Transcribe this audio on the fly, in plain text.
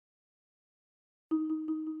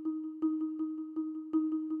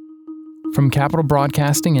From Capital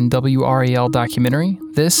Broadcasting and WRAL Documentary,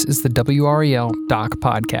 this is the WRAL Doc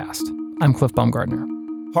Podcast. I'm Cliff Bumgardner.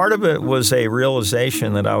 Part of it was a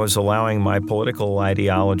realization that I was allowing my political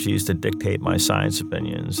ideologies to dictate my science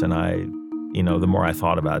opinions. And the more I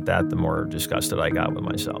thought about that, the more disgusted I got with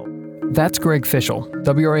myself. That's Greg Fishel,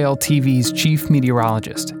 WRAL-TV's chief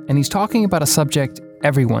meteorologist, and he's talking about a subject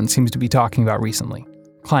everyone seems to be talking about recently,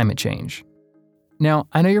 climate change. Now,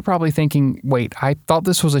 I know you're probably thinking, wait, I thought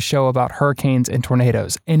this was a show about hurricanes and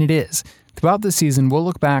tornadoes, and it is. Throughout this season, we'll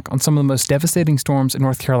look back on some of the most devastating storms in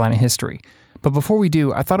North Carolina history. But before we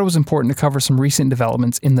do, I thought it was important to cover some recent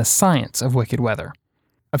developments in the science of wicked weather.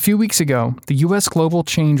 A few weeks ago, the U.S. Global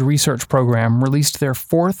Change Research Program released their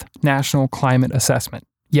fourth National Climate Assessment.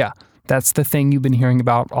 Yeah, that's the thing you've been hearing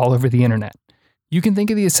about all over the internet. You can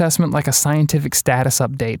think of the assessment like a scientific status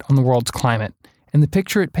update on the world's climate, and the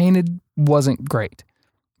picture it painted wasn't great.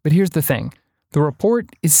 But here's the thing. The report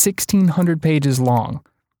is 1,600 pages long.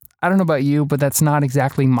 I don't know about you, but that's not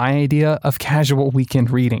exactly my idea of casual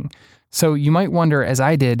weekend reading. So you might wonder, as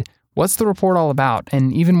I did, what's the report all about?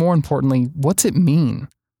 And even more importantly, what's it mean?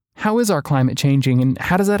 How is our climate changing, and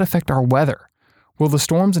how does that affect our weather? Will the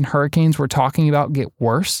storms and hurricanes we're talking about get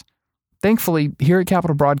worse? Thankfully, here at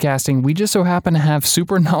Capital Broadcasting, we just so happen to have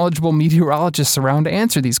super knowledgeable meteorologists around to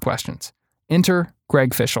answer these questions. Enter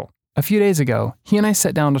Greg Fishel. A few days ago, he and I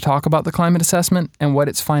sat down to talk about the climate assessment and what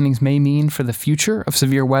its findings may mean for the future of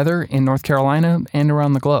severe weather in North Carolina and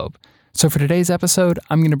around the globe. So for today's episode,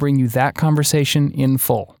 I'm going to bring you that conversation in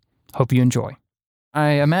full. Hope you enjoy.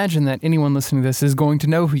 I imagine that anyone listening to this is going to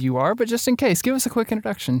know who you are, but just in case, give us a quick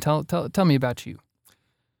introduction. Tell me about you.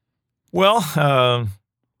 Well,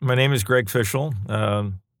 my name is Greg Fishel.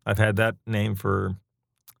 I've had that name for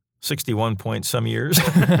 61 point some years.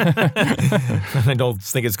 I don't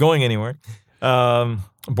think it's going anywhere.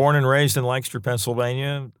 Born and raised in Lancaster,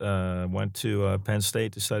 Pennsylvania. Went to Penn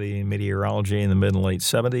State to study meteorology in the mid and late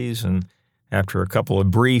 70s. And after a couple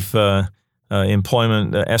of brief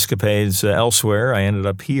employment escapades elsewhere, I ended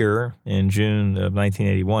up here in June of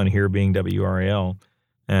 1981, here being WRAL,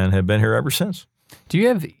 and have been here ever since. Do you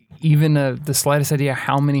have even the slightest idea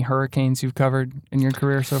how many hurricanes you've covered in your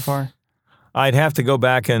career so far? I'd have to go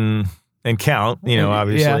back and count,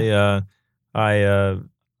 obviously. Yeah.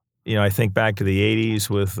 I think back to the 80s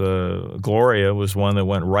with Gloria was one that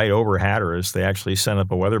went right over Hatteras. They actually sent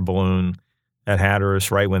up a weather balloon at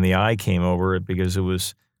Hatteras right when the eye came over it because it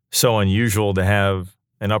was so unusual to have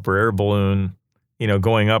an upper air balloon,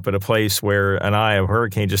 going up at a place where an eye of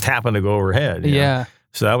hurricane just happened to go overhead. Yeah.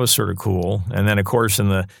 So that was sort of cool. And then, of course, in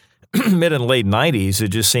the mid and late 90s, it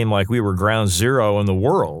just seemed like we were ground zero in the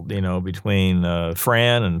world, between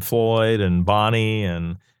Fran and Floyd and Bonnie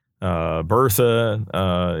and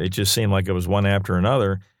Bertha. It just seemed like it was one after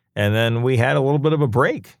another. And then we had a little bit of a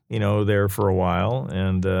break, there for a while.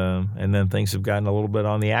 And then things have gotten a little bit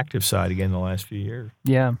on the active side again the last few years.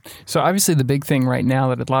 Yeah. So obviously the big thing right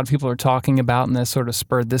now that a lot of people are talking about and that sort of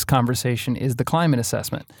spurred this conversation is the climate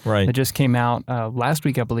assessment. Right. That just came out last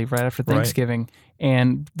week, I believe, right after Thanksgiving. Right.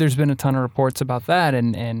 And there's been a ton of reports about that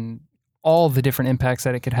and all the different impacts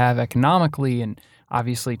that it could have economically and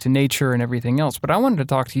obviously to nature and everything else. But I wanted to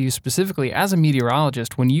talk to you specifically as a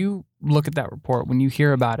meteorologist. When you look at that report, when you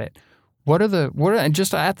hear about it, what are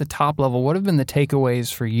just at the top level, what have been the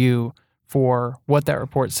takeaways for you for what that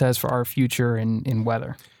report says for our future in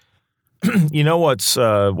weather? What's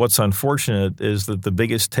unfortunate is that the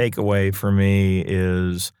biggest takeaway for me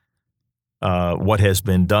is what has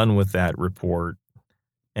been done with that report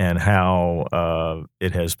and how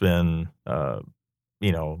it has been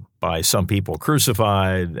by some people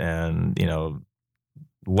crucified and,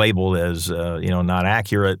 labeled as, not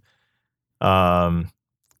accurate.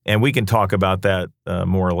 And we can talk about that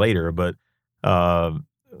more later. But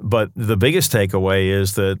the biggest takeaway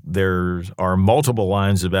is that there are multiple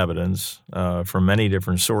lines of evidence from many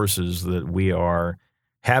different sources that we are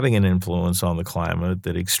having an influence on the climate,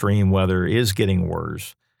 that extreme weather is getting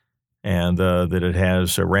worse, and that it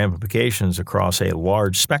has ramifications across a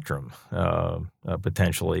large spectrum,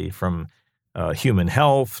 potentially from human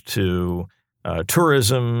health to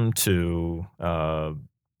tourism to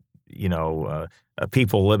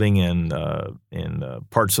people living in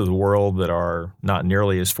parts of the world that are not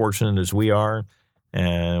nearly as fortunate as we are.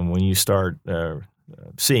 And when you start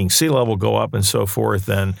seeing sea level go up and so forth,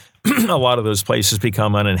 then a lot of those places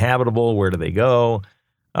become uninhabitable. Where do they go?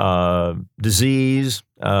 Disease.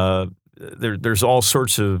 There's all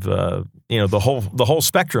sorts of the whole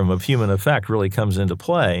spectrum of human effect really comes into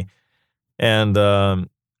play, and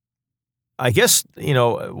I guess,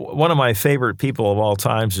 one of my favorite people of all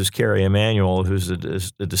times is Kerry Emanuel, who's a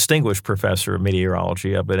distinguished professor of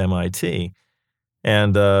meteorology up at MIT.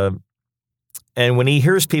 And when he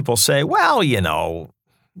hears people say, well,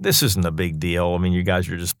 this isn't a big deal. I mean, you guys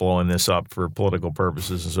are just blowing this up for political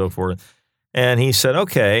purposes and so forth. And he said,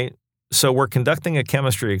 okay, so we're conducting a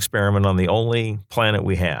chemistry experiment on the only planet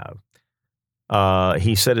we have.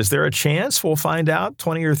 He said, is there a chance we'll find out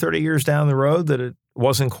 20 or 30 years down the road that it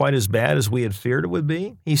wasn't quite as bad as we had feared it would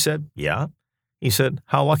be? He said, yeah. He said,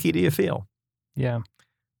 how lucky do you feel? Yeah.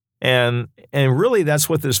 And really that's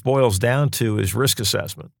what this boils down to is risk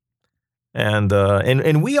assessment.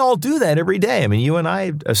 And we all do that every day. I mean, you and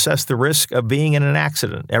I assess the risk of being in an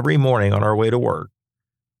accident every morning on our way to work.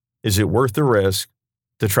 Is it worth the risk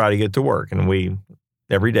to try to get to work? And we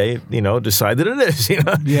every day, decide that it is,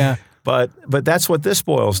 Yeah. But that's what this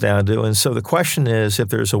boils down to. And so the question is, if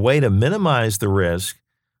there's a way to minimize the risk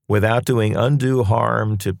without doing undue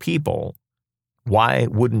harm to people, why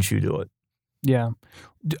wouldn't you do it? Yeah.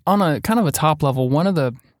 On a kind of a top level, one of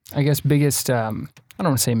the, I guess, biggest, I don't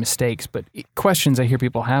want to say mistakes, but questions I hear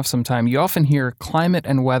people have sometimes, you often hear climate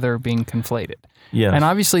and weather being conflated. Yeah. And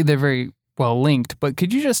obviously they're very well linked, but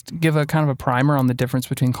could you just give a kind of a primer on the difference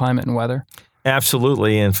between climate and weather?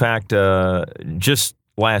 Absolutely. In fact, just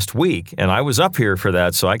last week, and I was up here for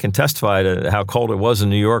that, so I can testify to how cold it was in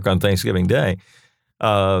New York on Thanksgiving Day,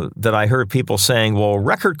 that I heard people saying, well,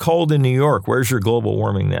 record cold in New York, where's your global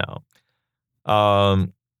warming now?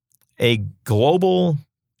 A global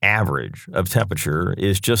average of temperature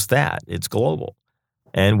is just that. It's global.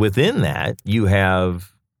 And within that, you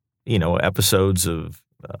have, episodes of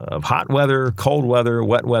hot weather, cold weather,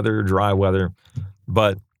 wet weather, dry weather.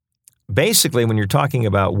 But basically, when you're talking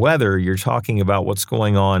about weather, you're talking about what's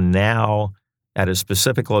going on now at a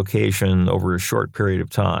specific location over a short period of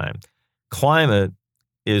time. Climate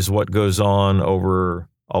is what goes on over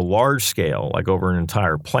a large scale, like over an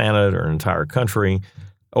entire planet or an entire country,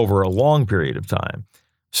 over a long period of time.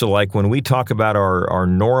 So like when we talk about our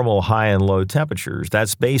normal high and low temperatures,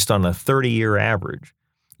 that's based on a 30-year average.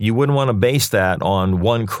 You wouldn't want to base that on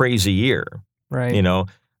one crazy year. Right.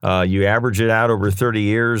 You average it out over 30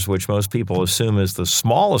 years, which most people assume is the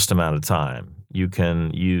smallest amount of time you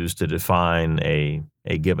can use to define a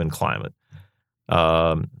given climate.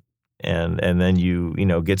 And then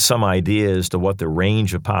you get some idea as to what the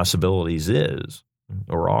range of possibilities is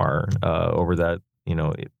or are over that,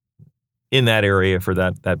 in that area for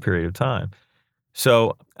that period of time.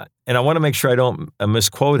 So, and I want to make sure I don't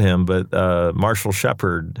misquote him, but Marshall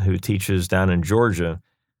Shepard, who teaches down in Georgia,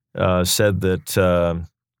 said that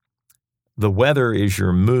the weather is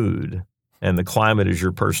your mood and the climate is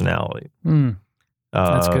your personality.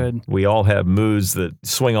 That's good. We all have moods that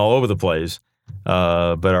swing all over the place,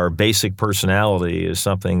 but our basic personality is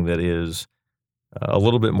something that is a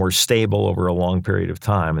little bit more stable over a long period of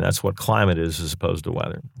time, and that's what climate is as opposed to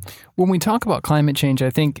weather. When we talk about climate change, I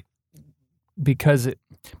think because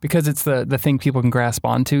it's the thing people can grasp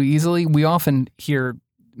onto easily, we often hear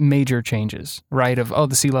major changes, right? Of,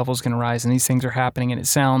 the sea level is going to rise and these things are happening, and it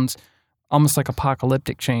sounds almost like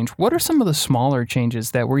apocalyptic change. What are some of the smaller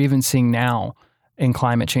changes that we're even seeing now in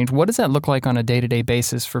climate change? What does that look like on a day-to-day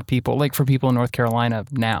basis for people, like for people in North Carolina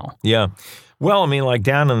now? Yeah. Well, I mean, like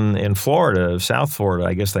down in Florida, South Florida,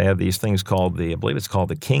 I guess they have these things called I believe it's called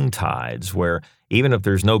the king tides, where even if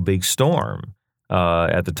there's no big storm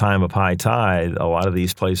at the time of high tide, a lot of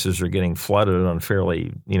these places are getting flooded on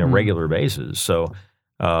fairly, regular basis. So,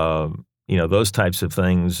 those types of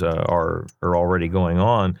things are already going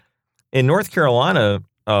on. In North Carolina,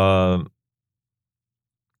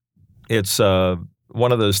 it's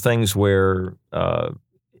one of those things where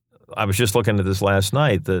I was just looking at this last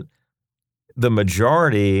night that the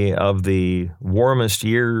majority of the warmest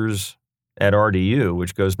years at RDU,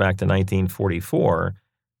 which goes back to 1944,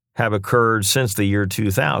 have occurred since the year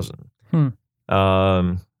 2000.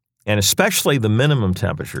 And especially the minimum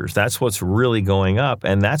temperatures, that's what's really going up.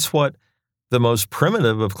 And that's what the most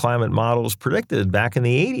primitive of climate models predicted back in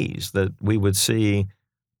the 80s, that we would see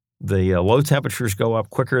the low temperatures go up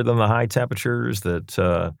quicker than the high temperatures, that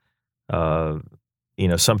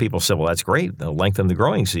some people say, well, that's great, they'll lengthen the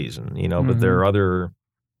growing season, but there are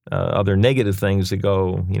other negative things that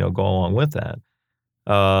go along with that.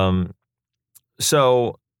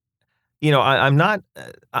 So, I'm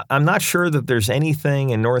not sure that there's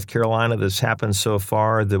anything in North Carolina that's happened so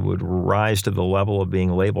far that would rise to the level of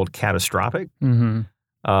being labeled catastrophic.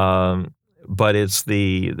 But it's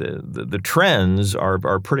the trends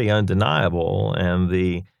are pretty undeniable, and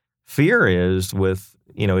the fear is with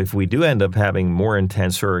if we do end up having more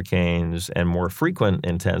intense hurricanes and more frequent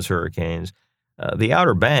intense hurricanes, the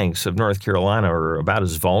Outer Banks of North Carolina are about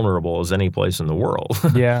as vulnerable as any place in the world.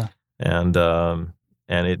 Yeah. And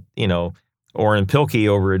it, Orrin Pilkey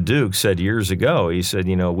over at Duke said years ago, he said,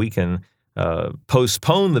 we can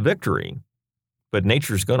postpone the victory, but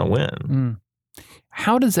nature's going to win.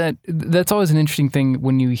 How does that's always an interesting thing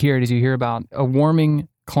when you hear it, is you hear about a warming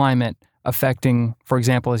climate affecting, for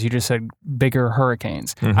example, as you just said, bigger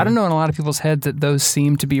hurricanes. Mm-hmm. I don't know in a lot of people's heads that those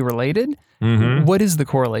seem to be related. Mm-hmm. What is the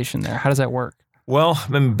correlation there? How does that work? Well,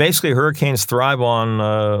 basically hurricanes thrive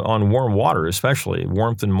on warm water, especially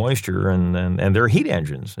warmth and moisture, and they're heat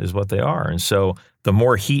engines is what they are. And so the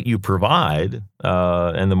more heat you provide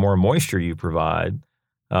and the more moisture you provide,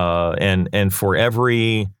 and for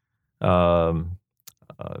every a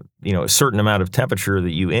certain amount of temperature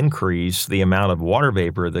that you increase, the amount of water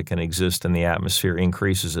vapor that can exist in the atmosphere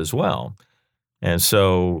increases as well. And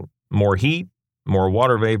so more heat, more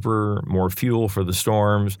water vapor, more fuel for the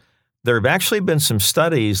storms. There have actually been some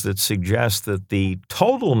studies that suggest that the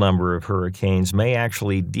total number of hurricanes may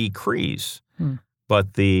actually decrease,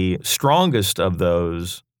 but the strongest of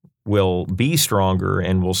those will be stronger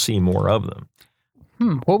and we'll see more of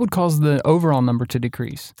them. What would cause the overall number to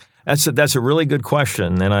decrease? That's a really good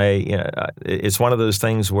question, and it's one of those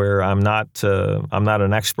things where I'm not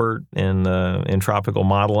an expert in tropical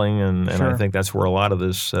modeling, and Sure. I think that's where a lot of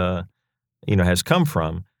this has come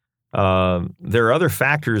from. There are other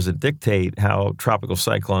factors that dictate how tropical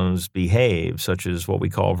cyclones behave, such as what we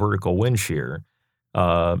call vertical wind shear.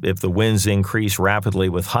 If the winds increase rapidly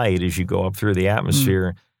with height as you go up through the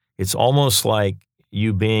atmosphere, it's almost like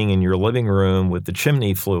you being in your living room with the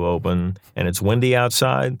chimney flue open and it's windy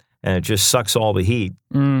outside and it just sucks all the heat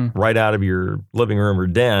right out of your living room or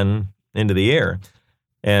den into the air.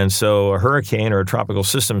 And so a hurricane or a tropical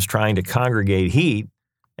system is trying to congregate heat,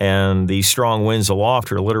 and these strong winds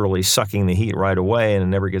aloft are literally sucking the heat right away, and it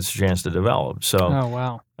never gets a chance to develop. So, oh,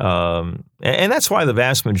 wow. And that's why the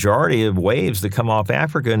vast majority of waves that come off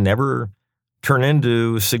Africa never turn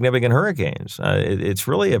into significant hurricanes. It's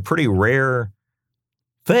really a pretty rare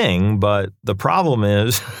thing, but the problem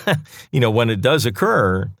is, when it does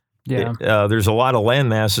occur, there's a lot of land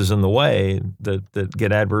masses in the way that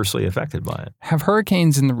get adversely affected by it. Have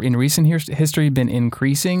hurricanes in recent history been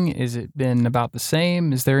increasing? Has it been about the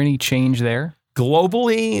same? Is there any change there?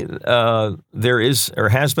 Globally, there is or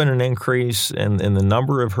has been an increase in the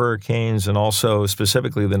number of hurricanes, and also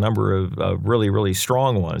specifically the number of really, really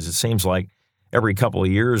strong ones. It seems like every couple of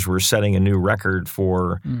years we're setting a new record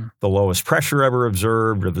for the lowest pressure ever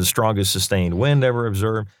observed or the strongest sustained wind ever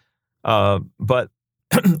observed. But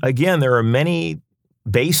again, there are many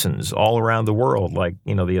basins all around the world, like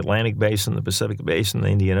the Atlantic Basin, the Pacific Basin, the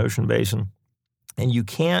Indian Ocean Basin, and you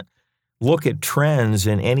can't look at trends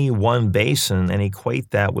in any one basin and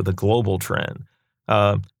equate that with a global trend.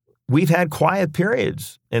 We've had quiet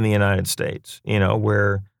periods in the United States,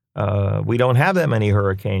 where we don't have that many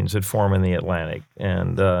hurricanes that form in the Atlantic,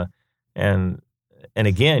 and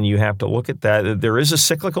again, you have to look at that. There is a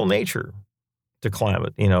cyclical nature to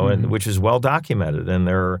climate, and which is well documented. And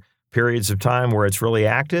there are periods of time where it's really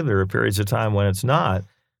active. There are periods of time when it's not.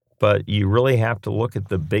 But you really have to look at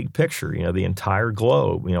the big picture, the entire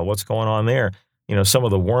globe, what's going on there. Some of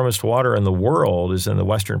the warmest water in the world is in the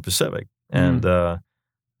Western Pacific. And,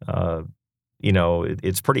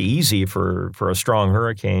 it's pretty easy for a strong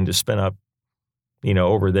hurricane to spin up,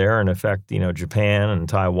 over there and affect, Japan and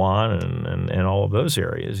Taiwan and all of those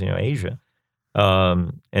areas, Asia.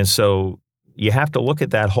 And so you have to look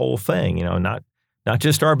at that whole thing, not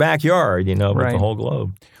just our backyard, but Right. the whole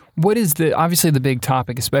globe. What is obviously the big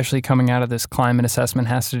topic, especially coming out of this climate assessment,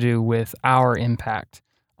 has to do with our impact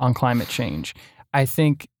on climate change. I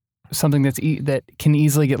think something that can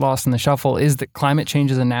easily get lost in the shuffle is that climate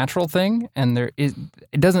change is a natural thing, and it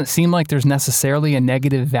doesn't seem like there's necessarily a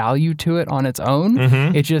negative value to it on its own.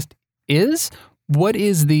 It just is. What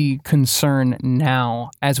is the concern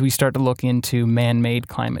now as we start to look into man-made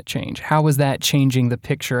climate change? How is that changing the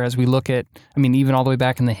picture as we look at, even all the way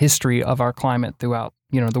back in the history of our climate throughout,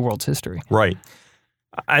 the world's history? Right.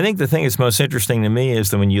 I think the thing that's most interesting to me is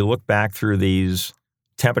that when you look back through these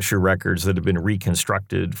temperature records that have been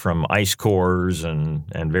reconstructed from ice cores and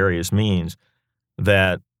various means,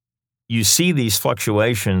 that you see these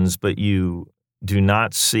fluctuations, but you do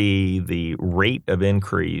not see the rate of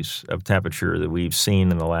increase of temperature that we've seen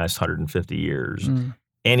in the last 150 years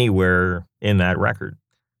anywhere in that record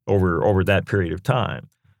over that period of time.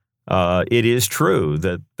 It is true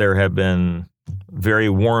that there have been very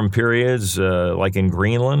warm periods, like in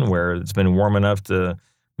Greenland, where it's been warm enough to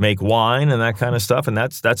make wine and that kind of stuff, and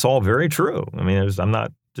that's all very true. I'm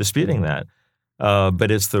not disputing that. But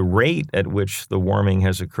it's the rate at which the warming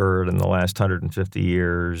has occurred in the last 150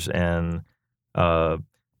 years. And,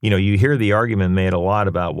 you hear the argument made a lot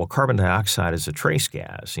about, well, carbon dioxide is a trace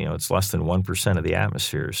gas. It's less than 1% of the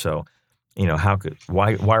atmosphere. So,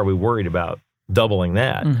 why are we worried about doubling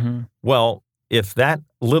that? Mm-hmm. Well, if that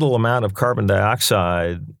little amount of carbon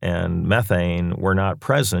dioxide and methane were not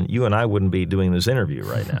present, you and I wouldn't be doing this interview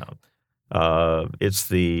right now.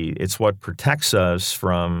 It's what protects us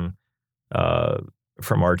from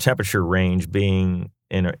our temperature range being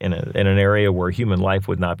in an area where human life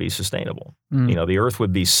would not be sustainable. The Earth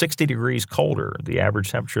would be 60 degrees colder. The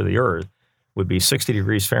average temperature of the Earth would be 60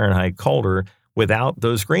 degrees Fahrenheit colder without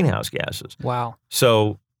those greenhouse gases. Wow.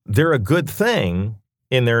 So they're a good thing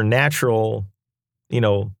in their natural,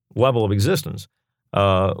 level of existence.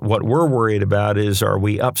 What we're worried about is, are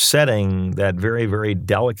we upsetting that very, very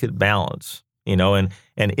delicate balance? And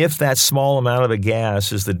if that small amount of a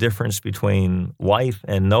gas is the difference between life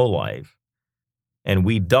and no life, and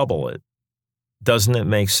we double it, doesn't it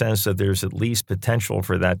make sense that there's at least potential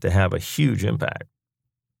for that to have a huge impact?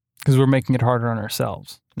 Because we're making it harder on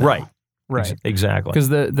ourselves. No. Right. Right. Exactly. Because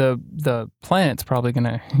the planet's probably going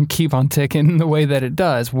to keep on ticking the way that it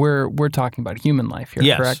does. We're talking about human life here,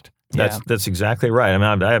 yes, correct? That's exactly right. I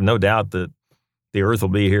mean, I have no doubt that the Earth will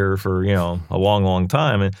be here for, a long, long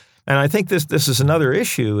time. And I think this is another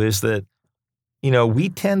issue, is that, we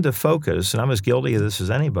tend to focus, and I'm as guilty of this as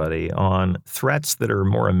anybody, on threats that are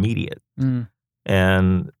more immediate. Mm.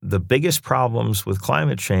 And the biggest problems with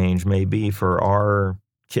climate change may be for our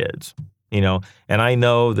kids, and I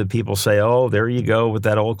know that people say, oh, there you go with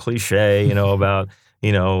that old cliche, about,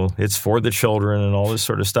 it's for the children and all this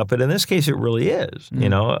sort of stuff. But in this case, it really is,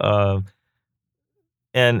 and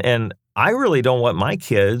I really don't want my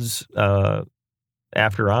kids,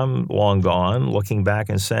 after I'm long gone, looking back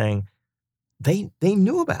and saying, they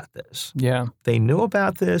knew about this. Yeah. They knew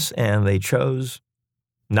about this, and they chose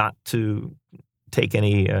not to take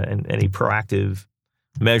any proactive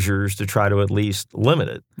measures to try to at least limit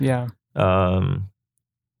it. Yeah.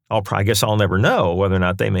 I guess I'll never know whether or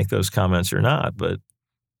not they make those comments or not. But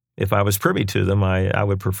if I was privy to them, I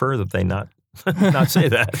would prefer that they not say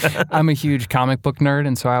that. I'm a huge comic book nerd,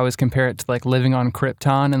 and so I always compare it to like living on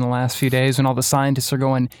Krypton in the last few days when all the scientists are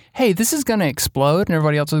going, hey, this is going to explode, and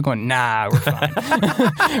everybody else is going, nah, we're fine.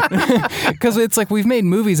 Because it's like we've made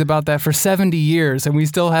movies about that for 70 years, and we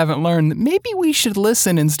still haven't learned that maybe we should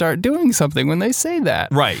listen and start doing something when they say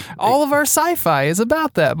that. Right. All of our sci-fi is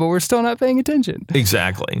about that, but we're still not paying attention.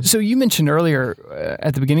 Exactly. So you mentioned earlier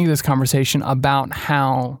at the beginning of this conversation about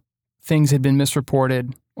how things had been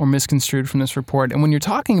misreported or misconstrued from this report. And when you're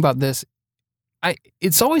talking about this,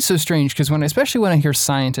 it's always so strange because especially when I hear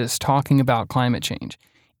scientists talking about climate change,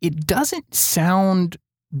 it doesn't sound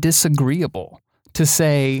disagreeable to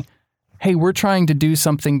say, hey, we're trying to do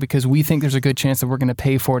something because we think there's a good chance that we're going to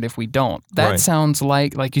pay for it if we don't. That sounds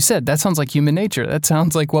like you said, that sounds like human nature. That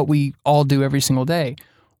sounds like what we all do every single day.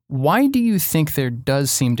 Why do you think there does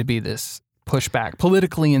seem to be this pushback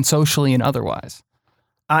politically and socially and otherwise?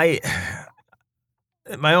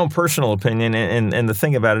 My own personal opinion, and the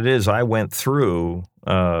thing about it is, I went through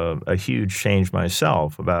a huge change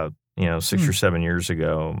myself about 6 or 7 years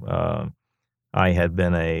ago. I had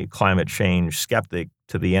been a climate change skeptic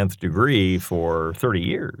to the nth degree for 30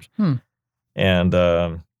 years, and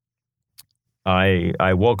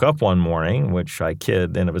I woke up one morning, which I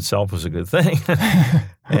kid in of itself was a good thing,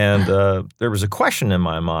 and there was a question in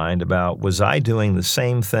my mind about, was I doing the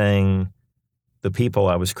same thing the people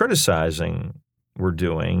I was criticizing were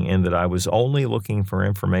doing, in that I was only looking for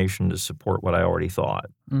information to support what I already thought.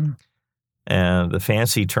 Mm. And the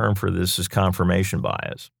fancy term for this is confirmation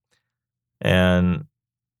bias. And,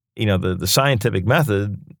 the scientific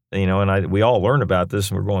method, and we all learn about this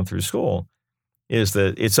when we're going through school, is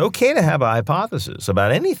that it's okay to have a hypothesis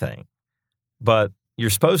about anything, but you're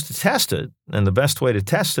supposed to test it. And the best way to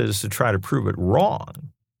test it is to try to prove it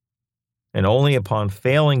wrong. And only upon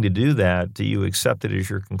failing to do that do you accept it as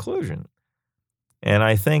your conclusion. And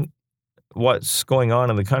I think what's going on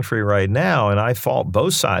in the country right now, and I fault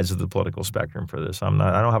both sides of the political spectrum for this, I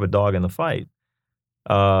don't have a dog in the fight,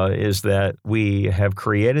 is that we have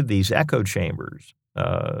created these echo chambers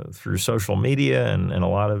through social media and a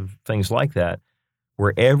lot of things like that,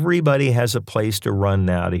 where everybody has a place to run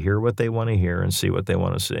now to hear what they want to hear and see what they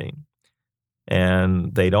want to see.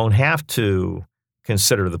 And they don't have to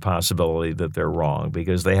consider the possibility that they're wrong,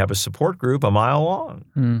 because they have a support group a mile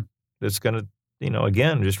long that's going to,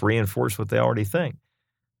 again, just reinforce what they already think.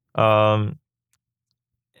 And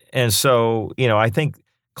so, I think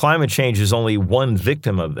climate change is only one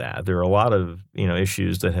victim of that. There are a lot of,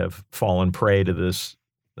 issues that have fallen prey to this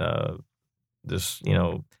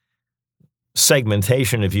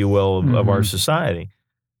segmentation, if you will, of our society.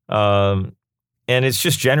 And it's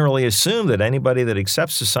just generally assumed that anybody that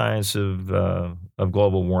accepts the science of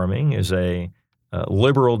global warming is a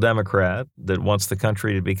liberal Democrat that wants the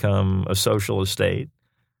country to become a socialist state.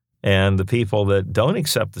 And the people that don't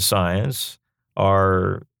accept the science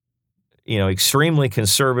are, extremely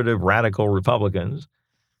conservative, radical Republicans.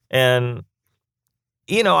 And,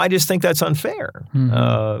 I just think that's unfair.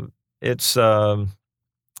 It's one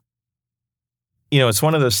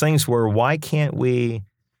of those things where why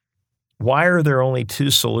are there only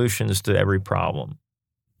two solutions to every problem,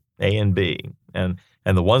 A and B? And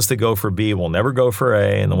the ones that go for B will never go for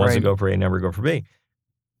A, and the ones that go for A never go for B.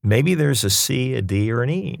 Maybe there's a C, a D, or an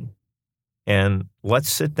E. And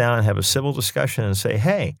let's sit down and have a civil discussion and say,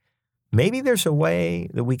 hey, maybe there's a way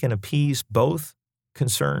that we can appease both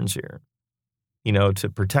concerns here, to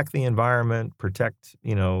protect the environment, protect,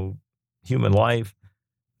 human life,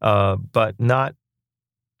 but not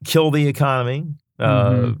kill the economy.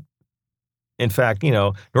 In fact,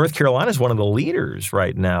 North Carolina is one of the leaders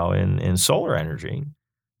right now in solar energy.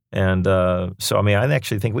 And so, I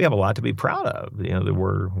actually think we have a lot to be proud of, that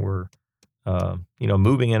we're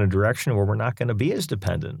moving in a direction where we're not going to be as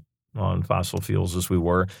dependent on fossil fuels as we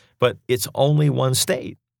were. But it's only one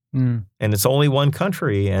state and it's only one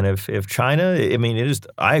country. And if China,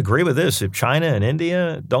 I agree with this. If China and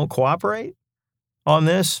India don't cooperate on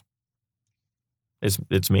this,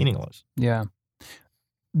 it's meaningless. Yeah.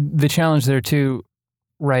 The challenge there too,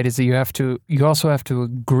 right, is that you also have to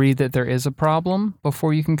agree that there is a problem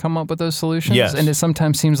before you can come up with those solutions. Yes. And it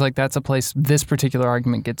sometimes seems like that's a place this particular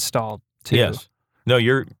argument gets stalled too. Yes. No,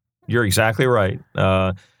 you're exactly right.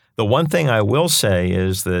 The one thing I will say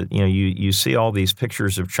is that, you see all these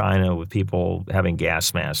pictures of China with people having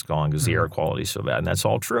gas masks on because the air quality is so bad, and that's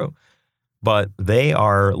all true. But they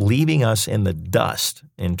are leaving us in the dust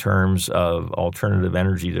in terms of alternative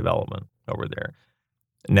energy development over there.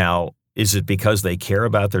 Now, is it because they care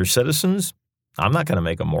about their citizens? I'm not going to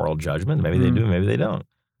make a moral judgment. Maybe they do, maybe they don't.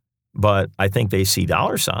 But I think they see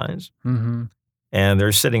dollar signs, and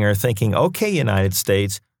they're sitting there thinking, okay, United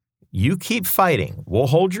States, you keep fighting. We'll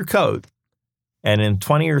hold your coat. And in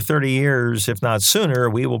 20 or 30 years, if not sooner,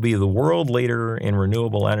 we will be the world leader in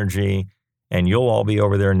renewable energy, and you'll all be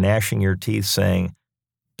over there gnashing your teeth saying,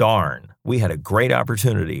 darn, we had a great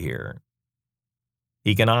opportunity here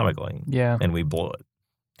economically, and we blew it.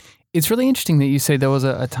 It's really interesting that you say there was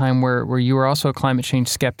a time where you were also a climate change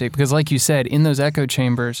skeptic, because like you said, in those echo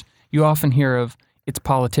chambers, you often hear of it's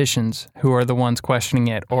politicians who are the ones questioning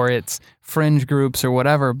it, or it's fringe groups or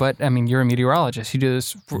whatever. But you're a meteorologist. You do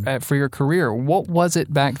this for your career. What was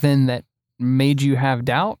it back then that made you have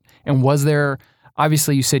doubt? And was there,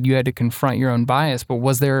 obviously you said you had to confront your own bias, but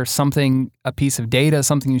was there a piece of data,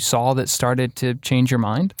 something you saw that started to change your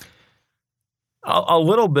mind? A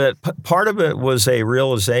little bit. Part of it was a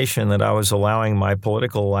realization that I was allowing my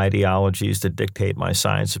political ideologies to dictate my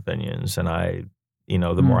science opinions. And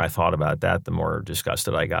the more I thought about that, the more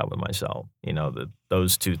disgusted I got with myself. That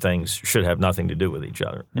those two things should have nothing to do with each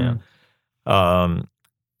other.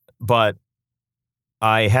 But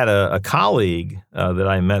I had a colleague that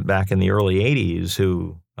I met back in the early 80s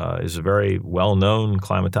who is a very well-known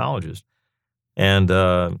climatologist.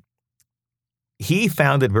 And he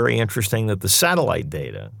found it very interesting that the satellite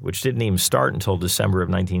data, which didn't even start until December of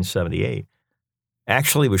 1978,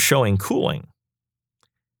 actually was showing cooling.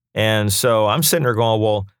 And so I'm sitting there going,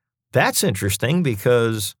 well, that's interesting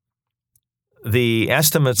because the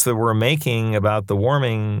estimates that we're making about the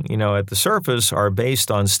warming, at the surface are based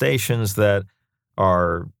on stations that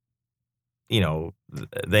are,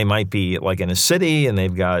 they might be like in a city and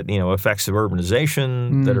they've got, effects of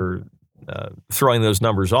urbanization that are throwing those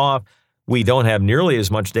numbers off. We don't have nearly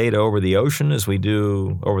as much data over the ocean as we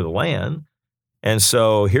do over the land. And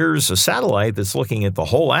so here's a satellite that's looking at the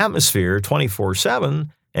whole atmosphere 24/7,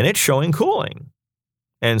 and it's showing cooling.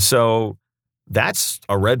 And so that's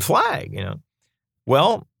a red flag,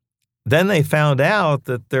 Well, then they found out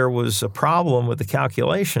that there was a problem with the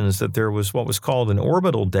calculations, that there was what was called an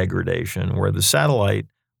orbital degradation, where the satellite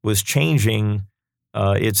was changing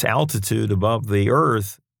its altitude above the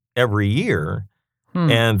Earth every year.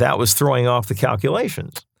 And that was throwing off the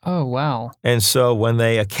calculations. Oh, wow. And so when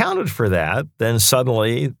they accounted for that, then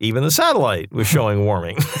suddenly even the satellite was showing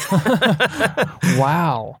warming.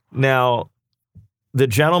 Wow. Now, the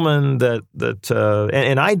gentleman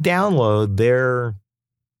and I download their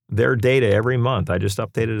data every month. I just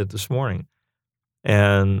updated it this morning.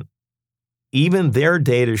 And even their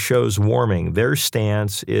data shows warming. Their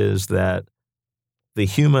stance is that the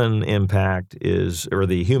human impact or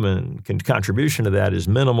the human contribution to that is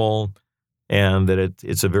minimal, and that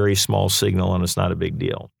it's a very small signal and it's not a big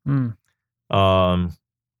deal.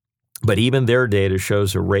 But even their data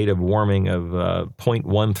shows a rate of warming of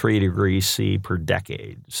 0.13 degrees C per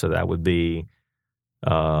decade. So that would be,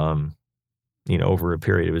 over a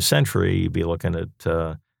period of a century, you'd be looking at,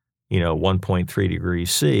 1.3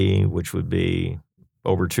 degrees C, which would be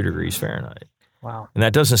over 2 degrees Fahrenheit. Wow. And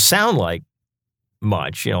that doesn't sound like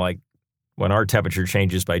much, like when our temperature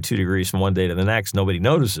changes by 2 degrees from one day to the next, nobody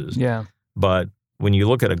notices. Yeah. But when you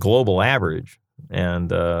look at a global average and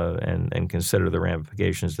consider the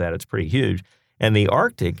ramifications of that, it's pretty huge. And the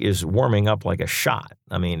Arctic is warming up like a shot.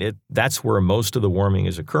 I mean, that's where most of the warming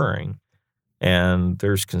is occurring. And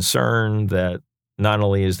there's concern that not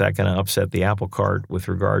only is that going to upset the apple cart with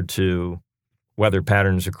regard to weather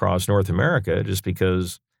patterns across North America, just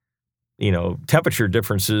because, temperature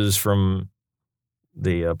differences from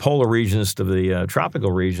the polar regions to the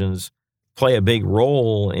tropical regions play a big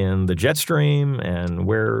role in the jet stream and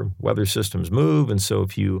where weather systems move. And so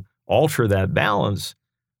if you alter that balance,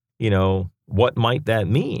 what might that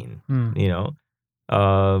mean?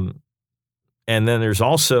 And then there's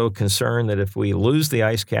also concern that if we lose the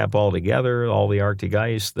ice cap altogether, all the Arctic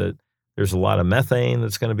ice, that there's a lot of methane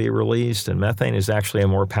that's going to be released. And methane is actually a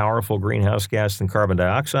more powerful greenhouse gas than carbon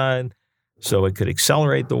dioxide. So it could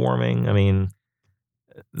accelerate the warming. I mean,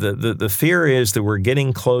 the fear is that we're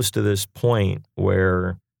getting close to this point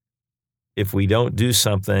where if we don't do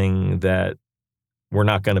something that we're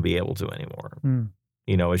not going to be able to anymore.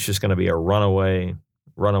 It's just going to be a runaway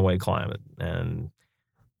climate. And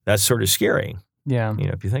that's sort of scary. Yeah.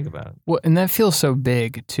 If you think about it. Well, and that feels so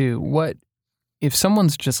big too. What if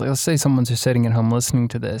someone's just let's say someone's just sitting at home listening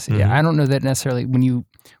to this. Mm-hmm. Yeah, I don't know that necessarily when you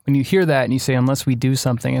hear that and you say, unless we do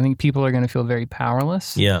something, I think people are going to feel very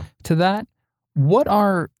powerless to that. What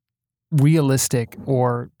are realistic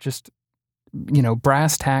or just,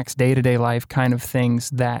 brass tacks, day-to-day life kind of things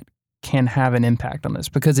that can have an impact on this?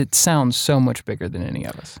 Because it sounds so much bigger than any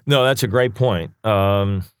of us. No, that's a great point.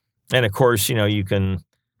 And of course, you can,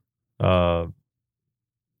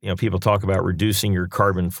 people talk about reducing your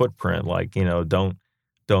carbon footprint, like, don't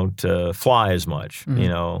fly as much,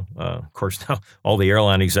 Mm-hmm. Of course, now all the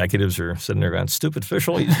airline executives are sitting there going, stupid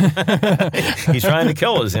Fishel, he's trying to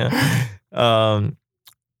kill us.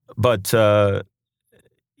 But I'm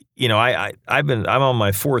on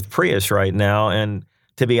my fourth Prius right now, and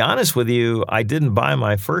to be honest with you, I didn't buy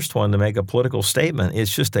my first one to make a political statement.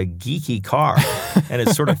 It's just a geeky car, and it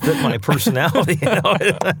sort of fit my personality. And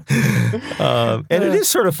it is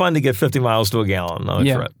sort of fun to get 50 miles to a gallon on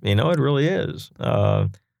a trip. It really is.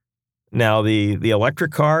 Now, the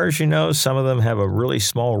electric cars, some of them have a really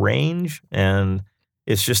small range, and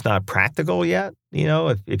it's just not practical yet.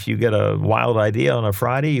 If you get a wild idea on a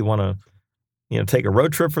Friday, you want to, take a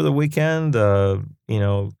road trip for the weekend,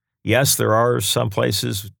 yes, there are some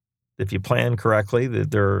places, if you plan correctly,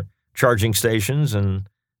 that there are charging stations and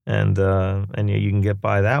you can get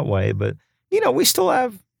by that way. But, we still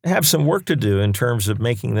have some work to do in terms of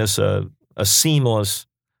making this a seamless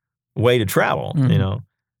way to travel, Mm-hmm.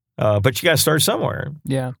 But you got to start somewhere.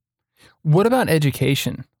 Yeah. What about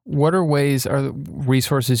education? What are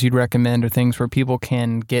resources you'd recommend or things where people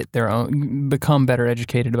can become better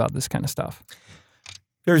educated about this kind of stuff?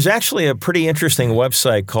 There's actually a pretty interesting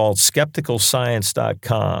website called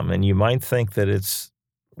skepticalscience.com, and you might think that it's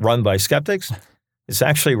run by skeptics. It's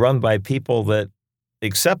actually run by people that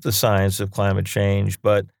accept the science of climate change,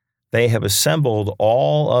 but they have assembled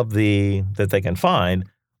that they can find,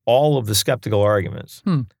 all of the skeptical arguments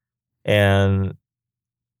and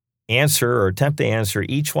answer or attempt to answer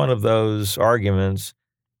each one of those arguments,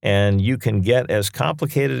 and you can get as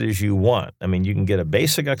complicated as you want. I mean, you can get a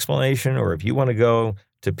basic explanation, or if you want to go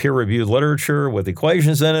to peer-reviewed literature with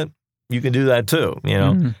equations in it, you can do that too,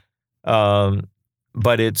 Mm-hmm.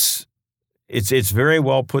 But it's very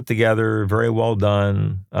well put together, very well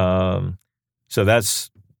done. So that's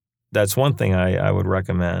one thing I would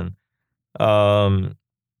recommend. And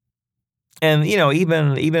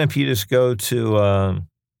even if you just go to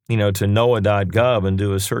to NOAA.gov and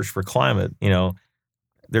do a search for climate,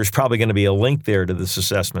 there's probably going to be a link there to this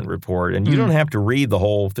assessment report, and you don't have to read the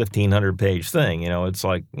whole 1,500-page thing. It's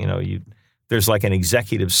like there's like an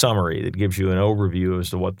executive summary that gives you an overview as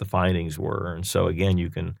to what the findings were, and so again, you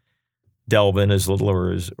can delve in as little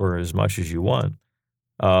or as much as you want.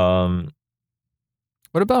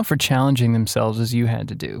 What about for challenging themselves as you had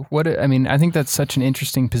to do? I think that's such an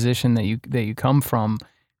interesting position that you come from.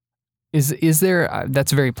 Is there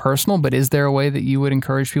that's very personal, but is there a way that you would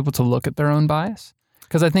encourage people to look at their own bias?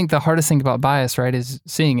 Because I think the hardest thing about bias, right, is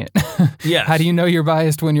seeing it. Yes. How do you know you're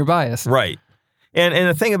biased when you're biased? Right. And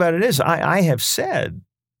the thing about it is, I have said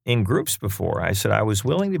in groups before. I said, I was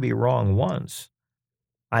willing to be wrong once.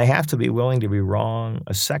 I have to be willing to be wrong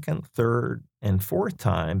a second, third, and fourth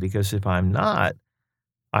time, because if I'm not,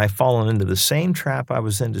 I've fallen into the same trap I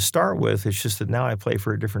was in to start with. It's just that now I play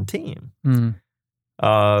for a different team.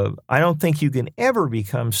 I don't think you can ever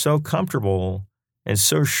become so comfortable and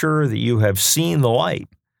so sure that you have seen the light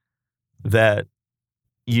that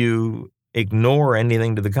you ignore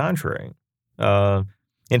anything to the contrary.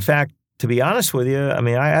 In fact, to be honest with you, I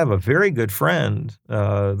mean, I have a very good friend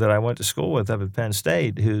that I went to school with up at Penn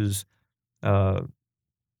State who's, I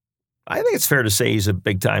think it's fair to say he's a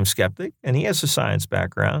big-time skeptic, and he has a science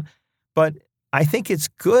background. But I think it's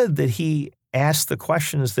good that he asked the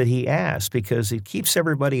questions that he asked, because it keeps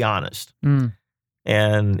everybody honest.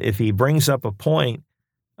 And if he brings up a point,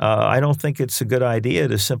 I don't think it's a good idea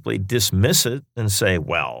to simply dismiss it and say,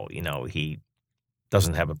 well, he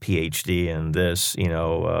doesn't have a PhD in this,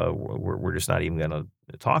 we're just not even going to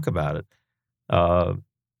talk about it. Why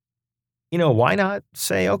not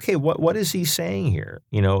say, okay, what is he saying here?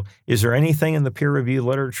 Is there anything in the peer-reviewed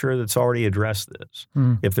literature that's already addressed this?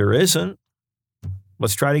 If there isn't,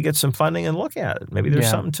 let's try to get some funding and look at it. Maybe there's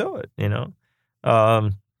something to it,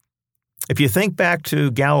 If you think back to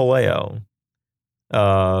Galileo,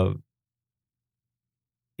 that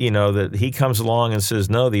he comes along and says,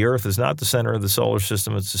 no, the earth is not the center of the solar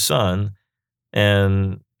system, it's the sun.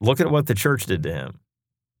 And look at what the church did to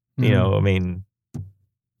him.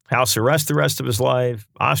 House arrest the rest of his life,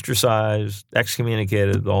 ostracized,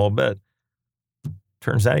 excommunicated, the whole bit.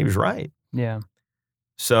 Turns out he was right. Yeah.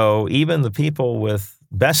 So even the people with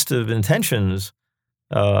best of intentions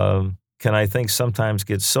can, I think, sometimes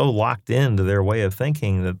get so locked into their way of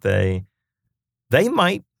thinking that they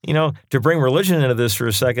might, to bring religion into this for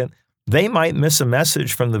a second, they might miss a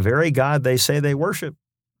message from the very God they say they worship.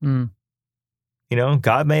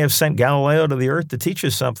 God may have sent Galileo to the earth to teach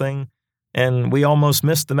us something, and we almost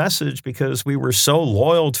missed the message because we were so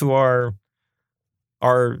loyal to our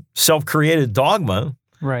self-created dogma.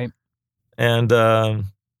 Right. And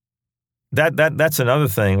that's another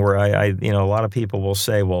thing where I a lot of people will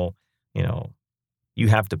say, well, you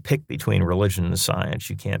have to pick between religion and science.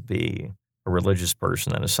 You can't be a religious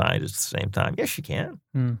person and a scientist at the same time. Yes, you can.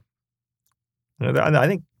 I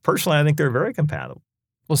think they're very compatible.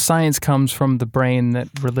 Well, science comes from the brain that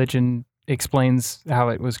religion explains how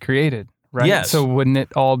it was created, right? Yes. So wouldn't it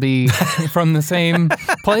all be from the same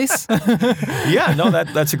place? Yeah, no,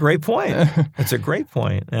 that's a great point. That's a great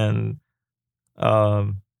point. And,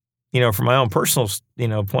 from my own personal,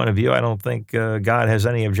 point of view, I don't think God has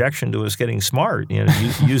any objection to us getting smart,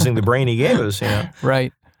 using the brain he gave us,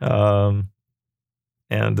 Right. And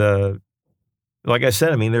like I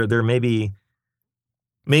said, I mean, there may be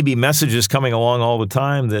messages coming along all the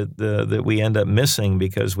time that we end up missing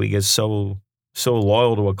because we get so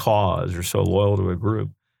loyal to a cause or so loyal to a group.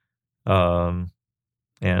 And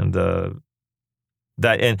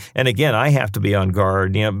again, I have to be on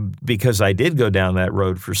guard, because I did go down that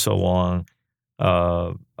road for so long.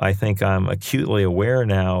 I think I'm acutely aware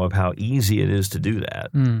now of how easy it is to do that.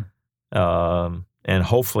 And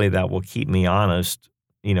hopefully that will keep me honest,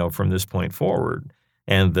 from this point forward,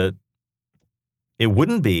 and that it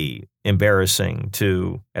wouldn't be embarrassing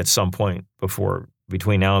to, at some point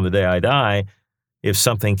between now and the day I die, if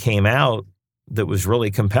something came out that was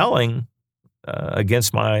really compelling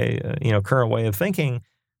against my, current way of thinking,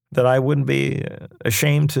 that I wouldn't be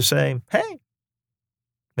ashamed to say, hey,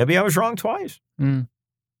 maybe I was wrong twice. I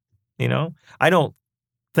don't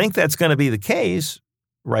think that's going to be the case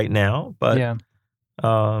right now, but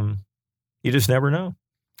you just never know.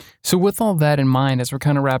 So with all that in mind, as we're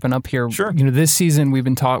kind of wrapping up here, sure. This season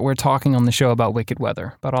we're talking on the show about wicked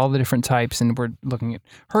weather, about all the different types, and we're looking at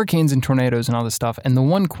hurricanes and tornadoes and all this stuff. And the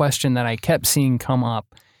one question that I kept seeing come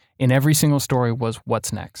up in every single story was,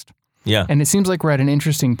 what's next? Yeah. And it seems like we're at an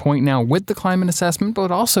interesting point now with the climate assessment, but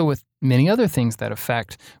also with many other things that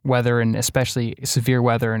affect weather, and especially severe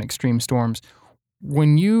weather and extreme storms.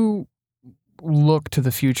 When you look to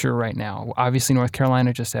the future right now, obviously North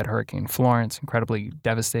Carolina just had Hurricane Florence, incredibly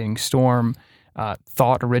devastating storm,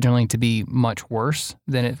 thought originally to be much worse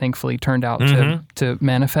than it thankfully turned out to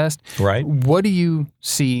manifest. Right. What do you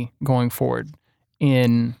see going forward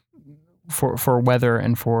for weather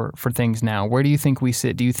and for things now? Where do you think we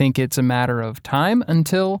sit? Do you think it's a matter of time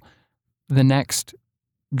until the next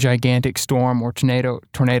gigantic storm or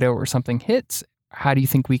tornado or something hits? How do you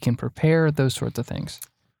think we can prepare? Those sorts of things.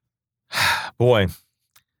 Boy,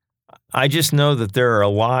 I just know that there are a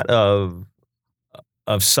lot of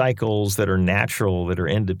cycles that are natural, that are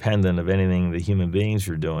independent of anything that human beings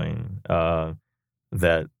are doing,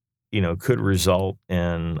 that could result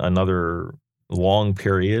in another long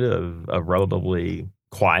period of relatively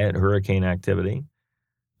quiet hurricane activity,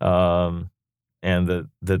 and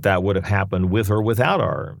that would have happened with or without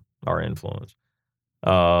our influence.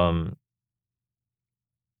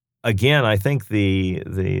 Again, I think the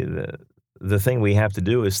thing we have to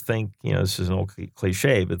do is think, this is an old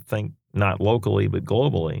cliche, but think not locally but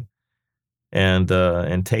globally,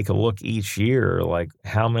 and take a look each year, like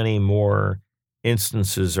how many more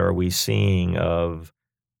instances are we seeing of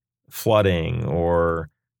flooding or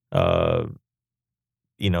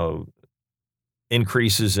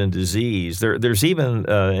increases in disease. There's even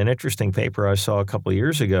an interesting paper I saw a couple of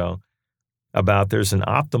years ago about there's an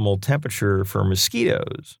optimal temperature for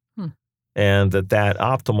mosquitoes, and that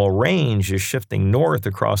optimal range is shifting north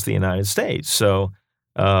across the United States. So,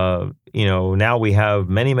 now we have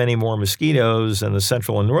many, many more mosquitoes in the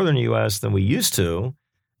central and northern U.S. than we used to,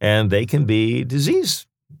 and they can be disease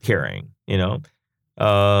carrying,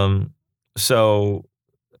 So,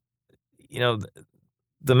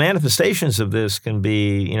 the manifestations of this can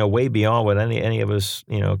be, way beyond what any of us,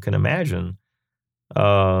 can imagine.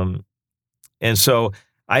 And so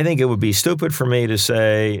I think it would be stupid for me to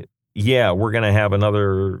say, yeah, we're going to have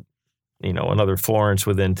another Florence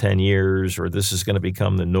within 10 years, or this is going to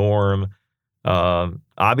become the norm.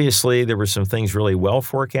 Obviously, there were some things really well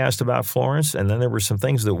forecast about Florence, and then there were some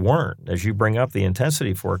things that weren't. As you bring up, the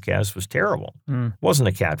intensity forecast was terrible. It wasn't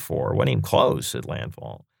a Cat 4. It wasn't even close at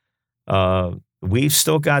landfall. We've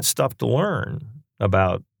still got stuff to learn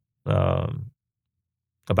about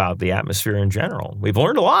the atmosphere in general. We've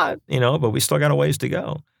learned a lot, but we still got a ways to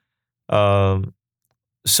go.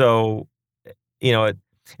 So,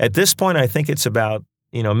 at this point, I think it's about,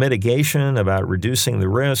 mitigation, about reducing the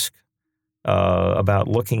risk, about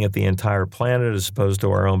looking at the entire planet as opposed to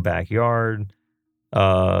our own backyard,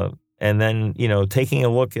 and then, taking a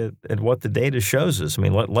look at what the data shows us. I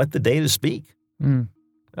mean, let the data speak.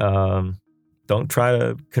 Don't try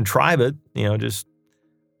to contrive it, just,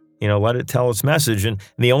 let it tell its message. And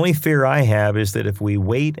the only fear I have is that if we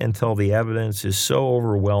wait until the evidence is so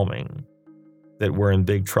overwhelming that we're in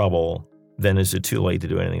big trouble, then is it too late to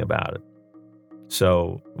do anything about it?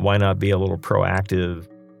 So why not be a little proactive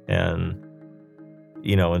and,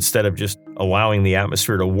 instead of just allowing the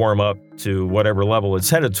atmosphere to warm up to whatever level it's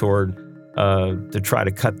headed toward, to try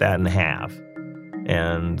to cut that in half.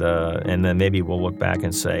 And then maybe we'll look back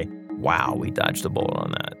and say, wow, we dodged a bullet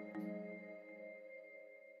on that.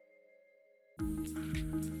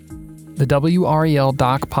 The WRAL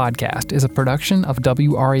Doc Podcast is a production of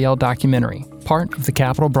WRAL Documentary, part of the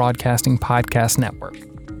Capital Broadcasting Podcast Network.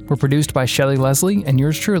 We're produced by Shelley Leslie and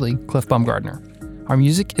yours truly, Cliff Bumgardner. Our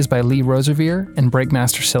music is by Lee Rosevier and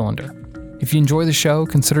Breakmaster Cylinder. If you enjoy the show,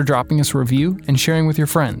 consider dropping us a review and sharing with your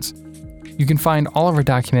friends. You can find all of our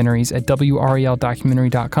documentaries at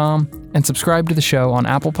WRALdocumentary.com and subscribe to the show on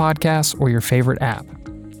Apple Podcasts or your favorite app.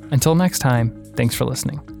 Until next time, thanks for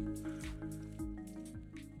listening.